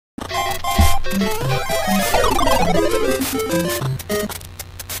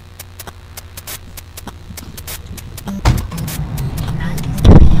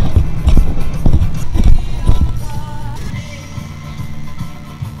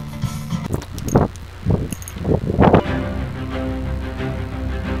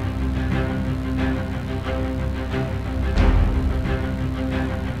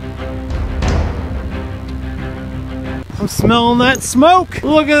I'm smelling that smoke.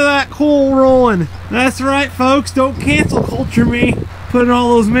 Look at that coal rolling. That's right, folks. Don't cancel culture me. Putting all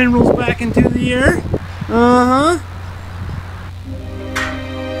those minerals back into the air.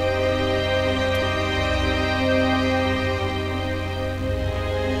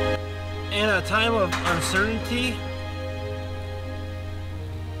 In a time of uncertainty,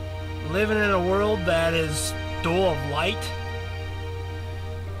 living in a world that is dull of light,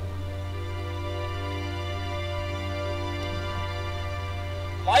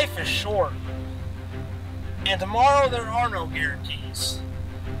 life is short, and tomorrow there are no guarantees.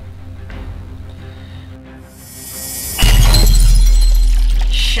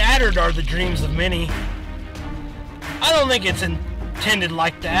 Shattered are the dreams of many. I don't think it's intended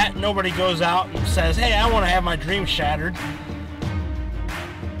like that. Nobody goes out and says, hey, I want to have my dreams shattered.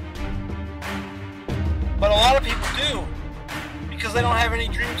 But a lot of people do, because they don't have any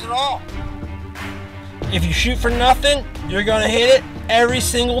dreams at all. If you shoot for nothing, you're gonna hit it every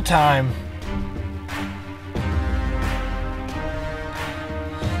single time.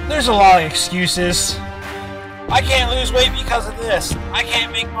 There's a lot of excuses. I can't lose weight because of this. I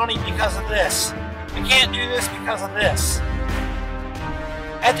can't make money because of this. I can't do this because of this.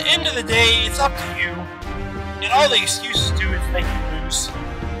 At the end of the day, it's up to you. And all the excuses do is make you lose.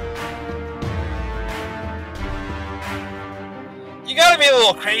 You gotta be a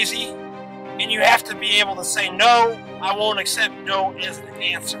little crazy. And you have to be able to say, no, I won't accept no as an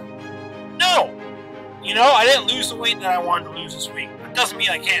answer. No! You know, I didn't lose the weight that I wanted to lose this week. It doesn't mean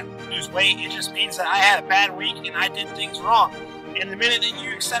I can't lose weight. It just means that I had a bad week and I did things wrong. And the minute that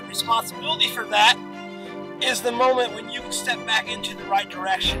you accept responsibility for that is the moment when you can step back into the right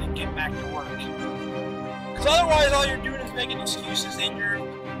direction and get back to work. Because otherwise all you're doing is making excuses and you're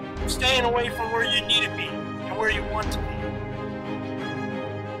staying away from where you need to be and where you want to be.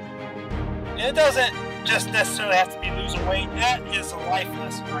 And it doesn't just necessarily have to be losing weight. That is a life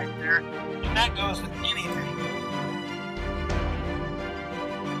lesson right there. And that goes with anything.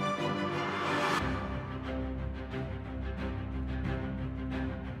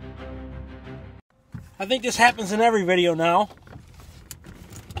 I think this happens in every video now.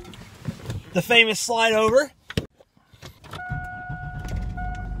 The famous slide over.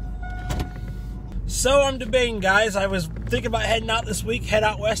 So I'm debating, guys. I was thinking about heading out this week, head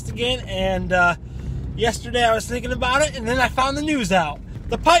out west again, and yesterday I was thinking about it, and then I found the news out.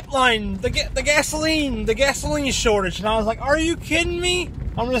 The pipeline, the gasoline shortage, and I was like, are you kidding me?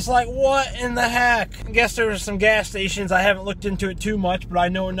 I'm just like, what in the heck? I guess there were some gas stations. I haven't looked into it too much, but I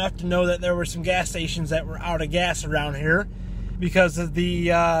know enough to know that there were some gas stations that were out of gas around here because of the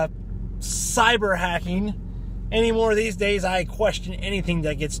cyber hacking. Any more these days, I question anything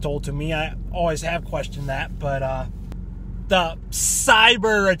that gets told to me. I always have questioned that, but the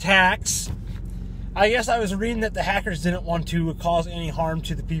cyber attacks. I guess I was reading that the hackers didn't want to cause any harm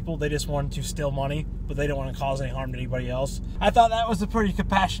to the people. They just wanted to steal money, but they didn't want to cause any harm to anybody else. I thought that was a pretty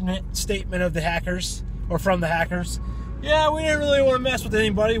compassionate statement of the hackers, or from the hackers. Yeah, we didn't really want to mess with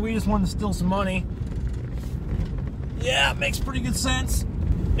anybody. We just wanted to steal some money. Yeah, it makes pretty good sense.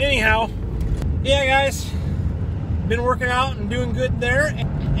 Anyhow, yeah, guys. Been working out and doing good there,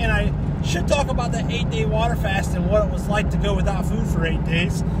 and I should talk about that 8-day water fast and what it was like to go without food for 8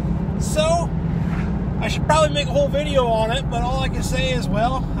 days. So I should probably make a whole video on it, but all I can say is,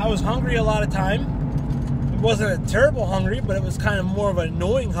 well, I was hungry a lot of time. It wasn't a terrible hungry, but it was kind of more of an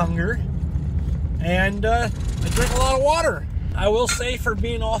annoying hunger, and I drank a lot of water. I will say, for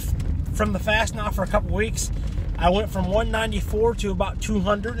being off from the fast now for a couple weeks, I went from 194 to about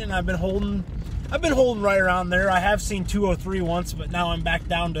 200, and I've been holding right around there. I have seen 203 once, but now I'm back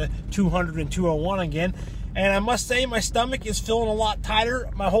down to 200 and 201 again. And I must say, my stomach is feeling a lot tighter.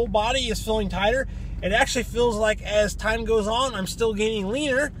 My whole body is feeling tighter. It actually feels like as time goes on, I'm still getting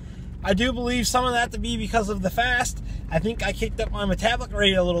leaner. I do believe some of that to be because of the fast. I think I kicked up my metabolic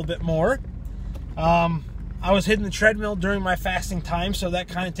rate a little bit more. I was hitting the treadmill during my fasting time, so that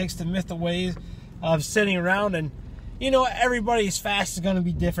kind of takes the myth away of sitting around. And, you know, everybody's fast is going to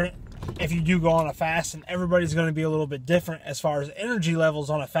be different if you do go on a fast, and everybody's going to be a little bit different as far as energy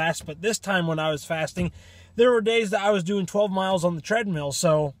levels on a fast. But this time when I was fasting, there were days that I was doing 12 miles on the treadmill,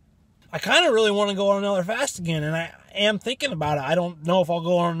 so I kind of really want to go on another fast again. And am thinking about it. I don't know if I'll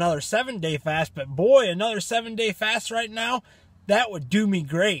go on another 7-day fast, but boy, another 7-day fast right now, that would do me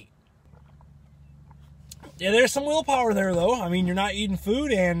great. Yeah, there's some willpower there, though. I mean, you're not eating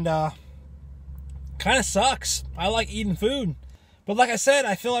food, and kind of sucks. I like eating food. But like I said,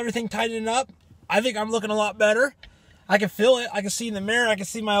 I feel everything tightening up. I think I'm looking a lot better. I can feel it. I can see in the mirror. I can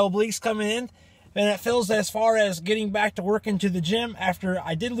see my obliques coming in. And it feels as far as getting back to working to the gym after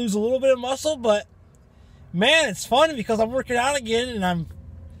I did lose a little bit of muscle. But, man, it's fun because I'm working out again and I'm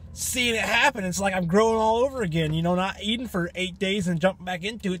seeing it happen. It's like I'm growing all over again. You know, not eating for 8 days and jumping back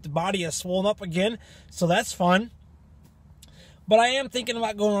into it. The body has swollen up again. So that's fun. But I am thinking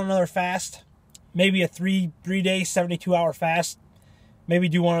about going on another fast. Maybe a 3-day, 72-hour fast. Maybe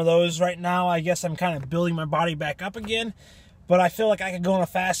do one of those right now. I guess I'm kind of building my body back up again. But I feel like I could go on a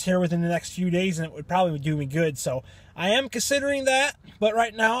fast here within the next few days and it would probably do me good. So I am considering that. But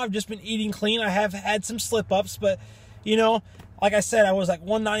right now I've just been eating clean. I have had some slip-ups. But, you know, like I said, I was like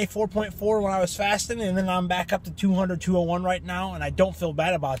 194.4 when I was fasting. And then I'm back up to 200, 201 right now. And I don't feel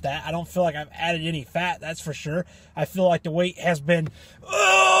bad about that. I don't feel like I've added any fat. That's for sure. I feel like the weight has been,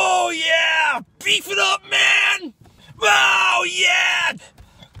 oh, yeah, beef it up, man. Oh, yeah.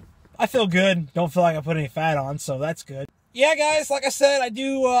 I feel good. Don't feel like I put any fat on, so that's good. Yeah, guys, like I said, I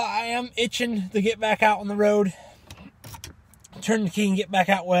am itching to get back out on the road, turn the key and get back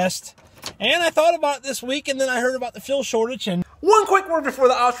out west. And I thought about it this week, and then I heard about the fuel shortage. And one quick word before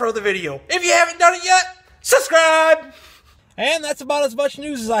the outro of the video. If you haven't done it yet, subscribe! And that's about as much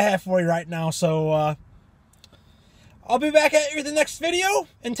news as I have for you right now. So, I'll be back at you with the next video.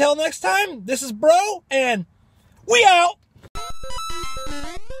 Until next time, this is Bro, and we out!